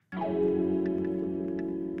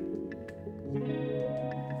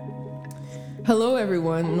Hello,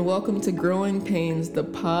 everyone, and welcome to Growing Pains, the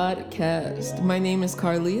podcast. My name is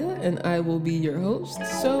Carlia, and I will be your host.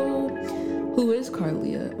 So, who is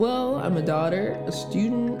Carlia? Well, I'm a daughter, a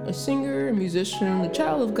student, a singer, a musician, a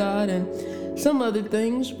child of God, and some other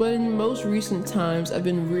things. But in most recent times, I've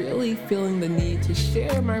been really feeling the need to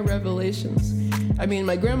share my revelations. I mean,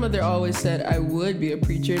 my grandmother always said I would be a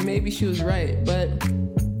preacher. Maybe she was right, but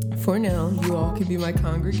for now, you all can be my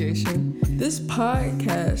congregation. This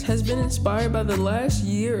podcast has been inspired by the last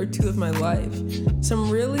year or two of my life. Some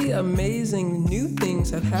really amazing new things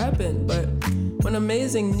have happened, but when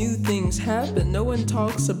amazing new things happen, no one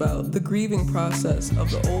talks about the grieving process of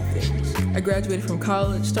the old things. I graduated from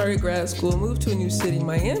college, started grad school, moved to a new city,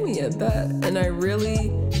 Miami at that, and I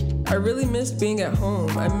really missed being at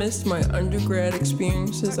home. I missed my undergrad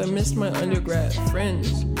experiences. I missed my undergrad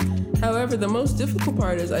friends. However, the most difficult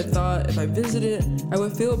part is I thought if I visited, I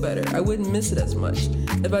would feel better. I wouldn't miss it as much.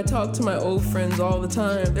 If I talked to my old friends all the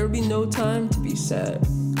time, there would be no time to be sad.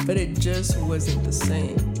 But it just wasn't the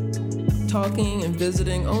same. Talking and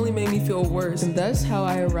visiting only made me feel worse, and that's how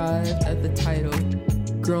I arrived at the title,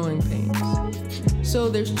 Growing Pains. So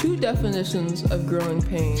there's two definitions of growing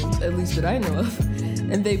pains, at least that I know of,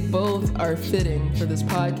 and they both are fitting for this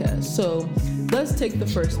podcast. So let's take the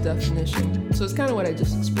first definition. So it's kind of what I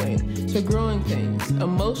just explained. So growing pains,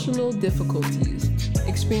 emotional difficulties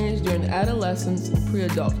experienced during adolescence and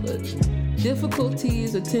pre-adulthood.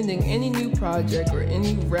 Difficulties attending any new project or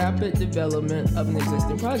any rapid development of an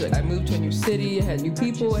existing project. I moved to a new city, I had new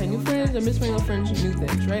people, I had new friends, I missed my old friends, new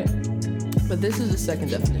things, right? But this is the second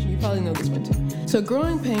definition. You probably know this one too. So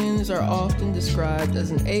growing pains are often described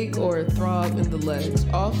as an ache or a throb in the legs,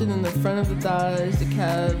 often in the front of the thighs, the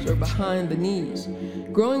calves, or behind the knees.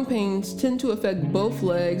 Growing pains tend to affect both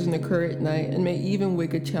legs and occur at night and may even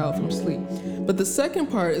wake a child from sleep. But the second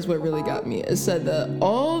part is what really got me. It said that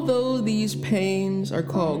although these pains are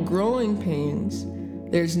called growing pains,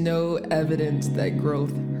 there's no evidence that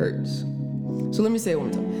growth hurts. So let me say it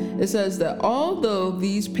one more time. It says that although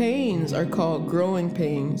these pains are called growing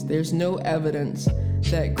pains, there's no evidence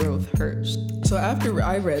that growth hurts. So after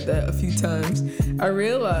I read that a few times, I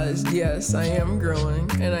realized, yes, I am growing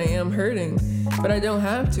and I am hurting, but I don't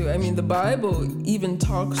have to. I mean, the Bible even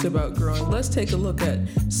talks about growing. Let's take a look at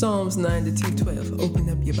Psalms 9-2:12. Open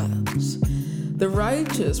up your Bibles. The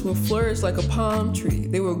righteous will flourish like a palm tree.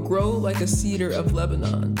 They will grow like a cedar of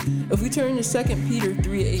Lebanon. If we turn to 2 Peter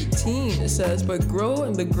 3:18, it says, but grow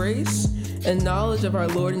in the grace and knowledge of our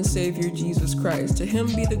Lord and Savior Jesus Christ. To him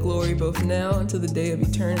be the glory both now and to the day of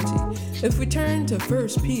eternity. If we turn to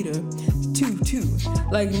 1 Peter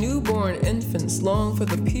 2:2, like newborn infants long for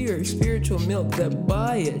the pure spiritual milk, that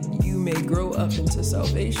by it you may grow up into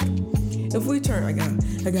salvation. If we turn,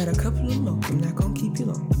 I got a couple of more. I'm not gonna keep you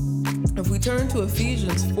long. If we turn to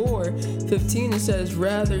Ephesians 4:15, it says,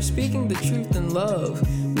 rather, speaking the truth in love,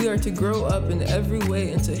 we are to grow up in every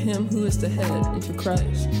way into him who is the head, into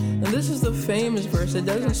Christ. And this is the famous verse. It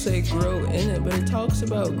doesn't say grow in it, but it talks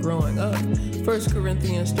about growing up. 1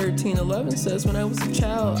 Corinthians 13:11 says, when I was a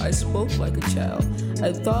child, I spoke like a child.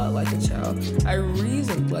 I thought like a child. I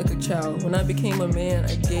reasoned like a child. When I became a man,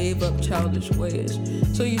 I gave up childish ways.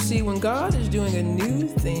 So you see, when God is doing a new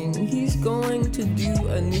thing, he's going to do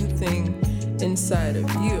a new thing inside of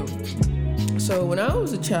you. So when I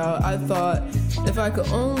was a child, I thought if I could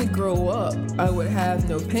only grow up, I would have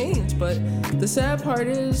no pains. But the sad part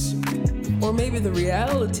is, or maybe the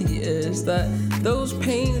reality is, that those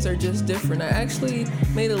pains are just different. I actually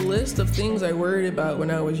made a list of things I worried about when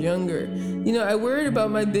I was younger. You know, I worried about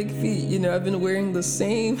my big feet. You know, I've been wearing the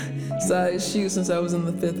same size shoes since I was in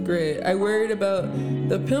the 5th grade. I worried about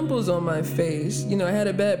the pimples on my face. You know, I had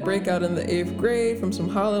a bad breakout in the 8th grade from some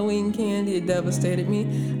Halloween candy. It devastated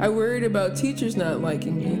me. I worried about teachers not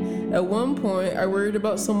liking me. At one point, I worried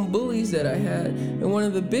about some bullies that I had. And one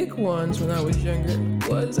of the big ones when I was younger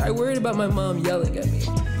was I worried about my mom yelling at me.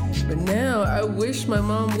 But now I wish my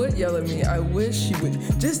mom would yell at me. I wish she would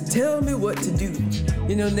just tell me what to do.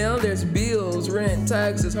 You know, now there's bills, rent,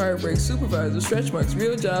 taxes, heartbreak, supervisors, stretch marks,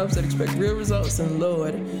 real jobs that expect real results, and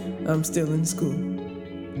Lord, I'm still in school.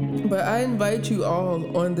 But I invite you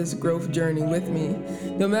all on this growth journey with me.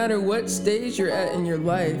 No matter what stage you're at in your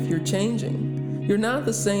life, you're changing. You're not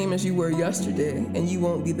the same as you were yesterday, and you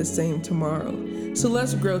won't be the same tomorrow. So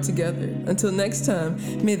let's grow together. Until next time,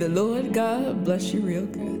 may the Lord God bless you real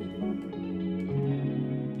good.